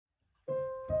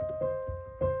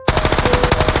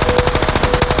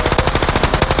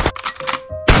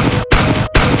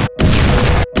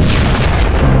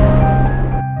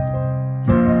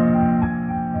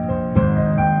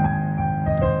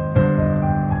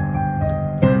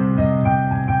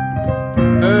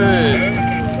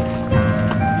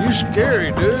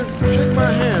scary, dude. Shake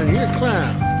my hand. You're a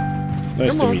clown.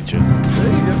 Nice to meet you.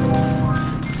 There you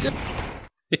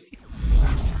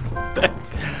go.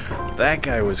 That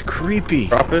guy was creepy.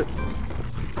 Drop it.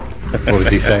 What was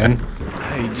he saying?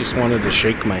 He just wanted to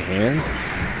shake my hand.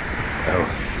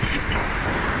 Oh.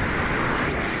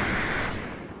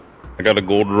 I got a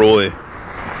gold Roy.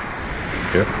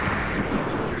 Yep.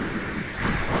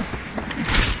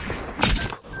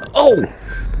 Oh!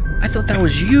 I thought that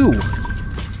was you.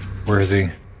 Where is he?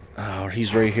 Oh,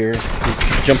 he's right here.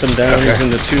 He's jumping down. Okay. He's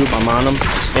in the tube. I'm on him.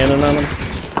 Standing on him.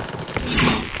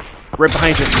 Right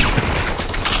behind you.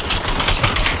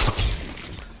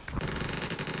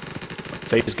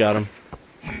 Faye's got him.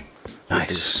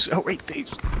 Nice. Oh, wait,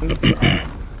 Faye's.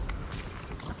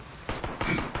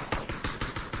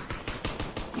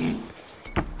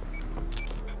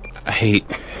 I hate.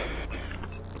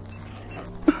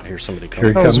 I hear somebody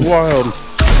coming. Here he comes. Wild.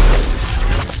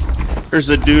 There's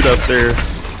a dude up there.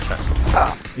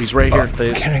 He's right here,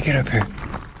 Faye. Can I get up here?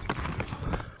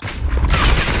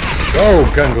 Oh,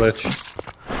 gun glitch.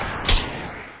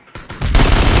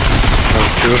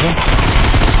 There's two of them.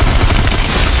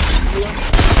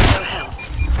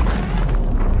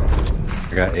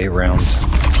 I got 8 rounds.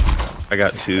 I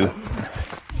got 2.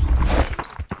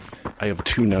 I have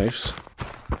 2 knives.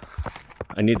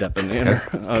 I need that banana.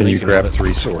 Okay. Can you grab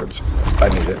 3 swords? I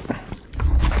need it.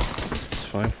 It's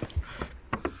fine.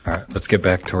 Alright, let's get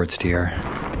back towards TR.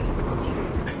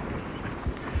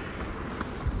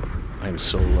 I am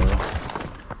so low.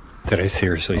 Did I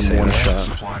seriously I'm say one that?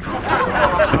 shot.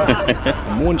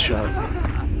 I'm 1 shot.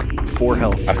 4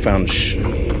 health. I found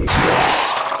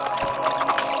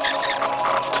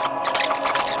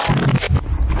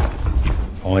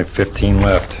Only 15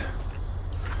 left.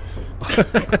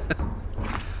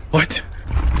 What?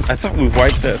 I thought we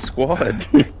wiped that squad.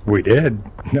 We did.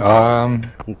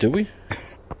 Did we?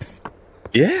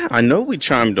 Yeah, I know we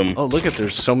chimed them. Oh, look at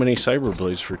there's so many cyber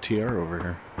blades for TR over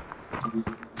here.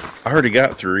 I already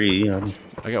got 3. I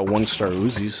got 1-star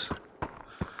Uzis.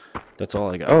 That's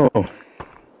all I got. Oh.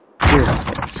 Here,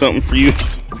 something for you.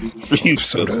 For you,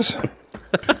 sodas.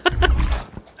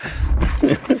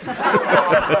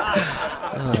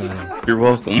 You're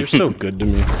welcome. You're so good to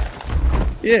me.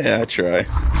 Yeah, I try.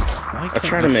 I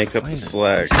try to make up the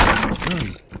slack.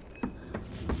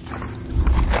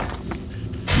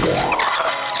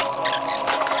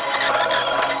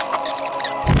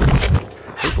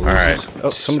 Alright. Oh,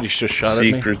 somebody just shot at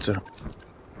me. Secrets out.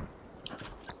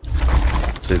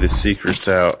 Say the secret's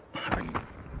out.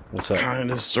 What's that?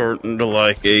 Kinda starting to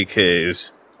like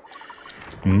AKs.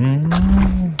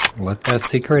 Let that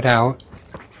secret out.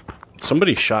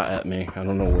 Somebody shot at me. I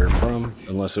don't know where from,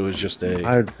 unless it was just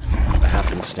a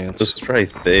happenstance. It's probably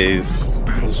Faze.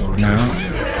 No,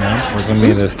 wasn't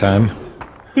me this time.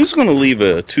 Who's gonna leave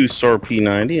a 2-star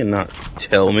P90 and not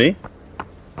tell me?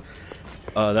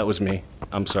 That was me.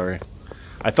 I'm sorry.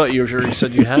 I thought you already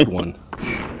said you had one.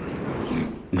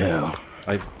 No.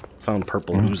 I found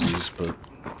purple Uzis, but...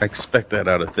 I expect that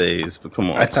out of Faze, but come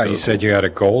on. I thought you said you had a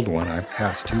gold one. I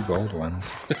passed 2 gold ones.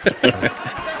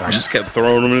 I just kept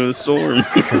throwing them into the storm.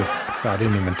 I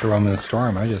didn't even throw them in the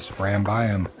storm. I just ran by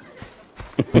them.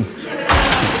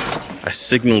 I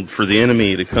signaled for the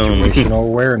enemy to come. Situational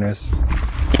awareness.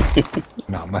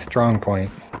 Not my strong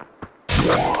point.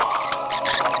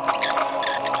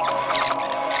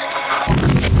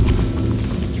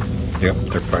 Yep,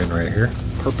 they're fighting right here.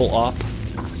 Purple op.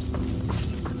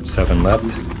 7 left.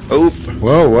 Oh!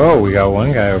 Whoa, we got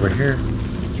one guy over here.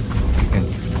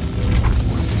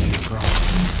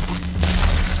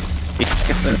 He's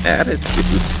got an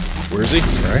attitude. Where is he?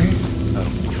 Right? Oh.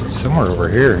 Somewhere over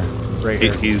here. Right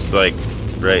here. He's like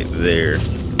right there.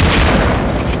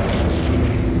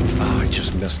 Oh, I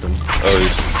just missed him. Oh,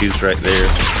 he's right there.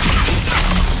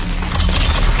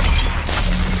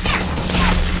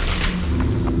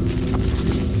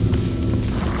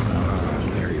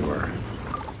 There you are.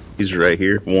 He's right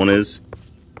here. One is.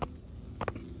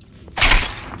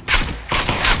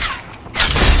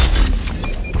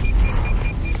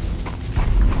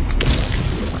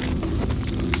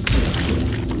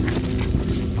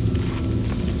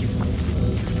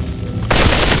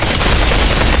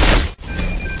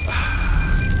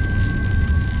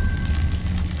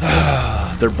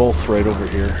 They're both right over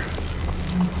here.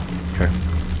 Okay.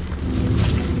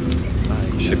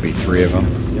 Should be 3 of them.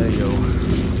 Yeah, yo.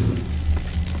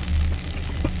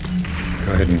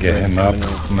 Go ahead and get him up.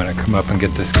 I'm gonna come up and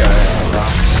get this guy on the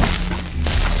rocks.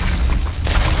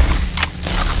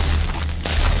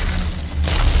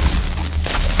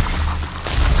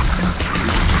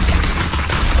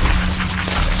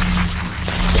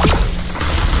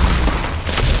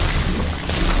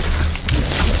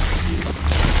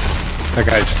 That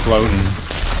guy's floating.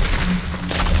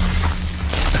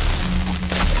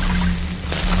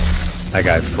 That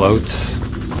guy floats.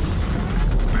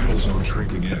 Battle zone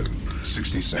shrinking in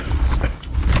 60 seconds.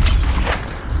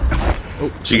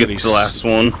 Oh, Did you get the last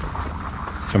one?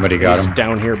 Somebody got he's him.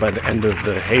 down here by the end of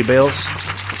the hay bales.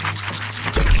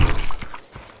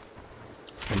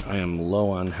 And I am low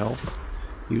on health.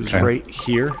 He was Okay. right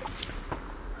here.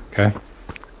 Okay.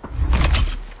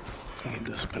 I need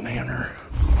this banana.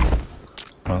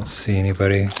 I don't see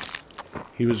anybody.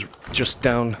 He was just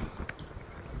down.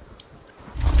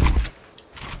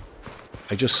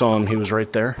 I just saw him. He was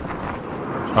right there.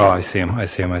 Oh, I see him. I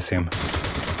see him. I see him.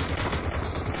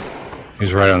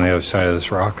 He's right on the other side of this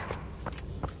rock.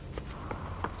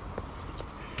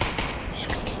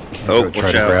 Oh, Go try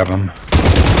watch to out. grab him.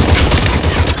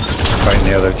 Fighting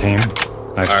the other team.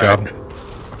 Nice All job. right.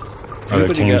 Other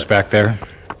Anybody teams got- back there.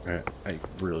 I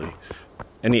really.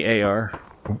 Any AR?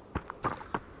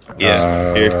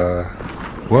 Yeah. Here.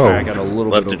 Whoa. I got a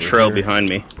little Left bit a over trail here. behind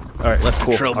me. All right, Left a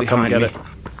cool. trail I'll come behind get me. it.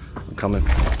 I'm coming.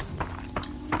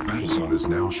 Battle zone is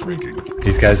now shrinking.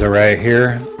 These guys are right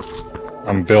here.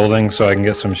 I'm building so I can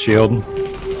get some shield.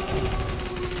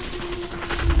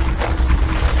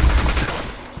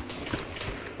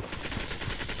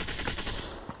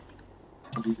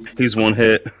 He's one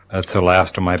hit. That's the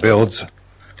last of my builds.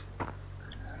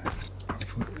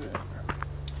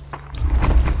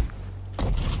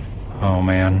 Oh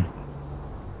man.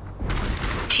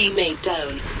 Teammate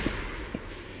down.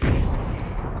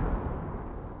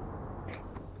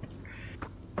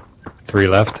 Three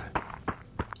left.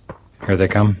 Here they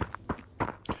come.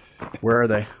 Where are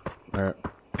they? All right.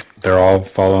 They're all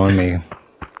following me.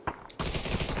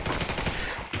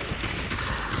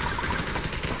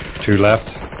 Two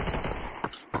left.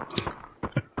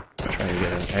 Trying to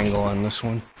get an angle on this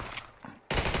one.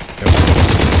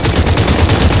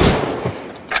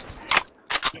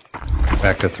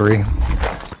 Back to three.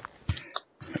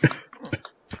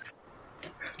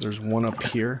 There's one up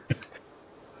here.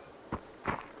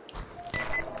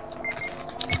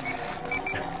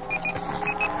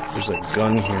 There's a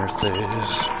gun here,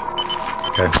 Thiz.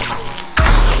 Okay.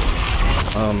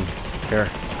 Here.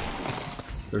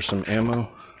 There's some ammo.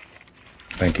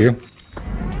 Thank you.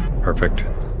 Perfect.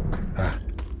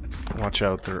 Watch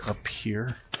out, they're up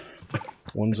here.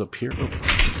 One's up here. Oh.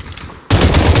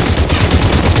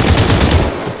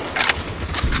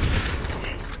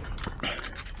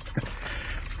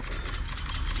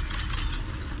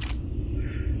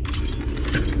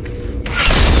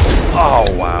 Oh,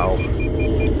 wow.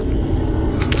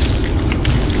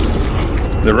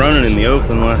 They're running in the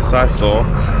open last I saw.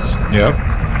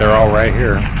 Yep. They're all right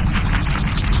here.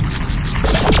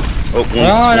 Oh, one's, Oh,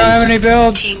 I don't have one's- any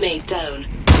builds. Teammate down.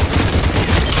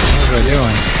 What are they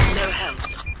doing? No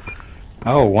health.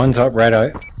 Oh, one's up right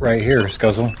here,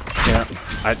 Scuzzle. Yeah.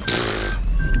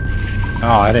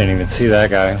 Oh, I didn't even see that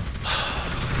guy.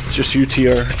 Just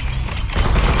UTR.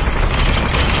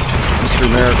 Mr.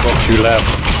 Miracle. Two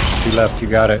left. Two left. You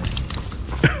got it.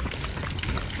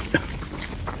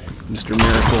 Mr.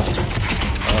 Miracle.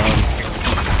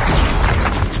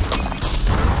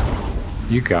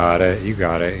 You got it. You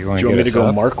got it. You want Do you want me to get us go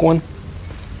up? mark one?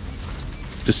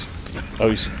 Just Oh,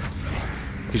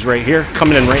 he's right here.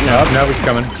 Coming in right now. Oh, no, he's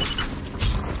coming.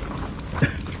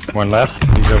 One left.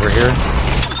 He's over here.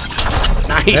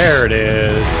 Nice. There it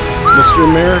is.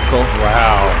 Mr. Miracle.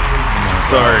 Wow.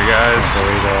 sorry, guys.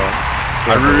 Believe that.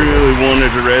 I really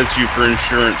wanted to res you for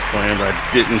insurance claim, but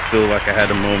I didn't feel like I had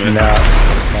a moment. No.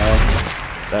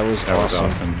 That was That was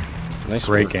awesome. awesome. Nice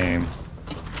Great work, game.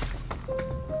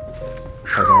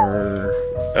 Heather.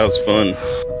 That was fun.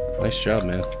 Nice job,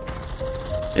 man.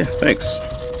 Yeah, thanks.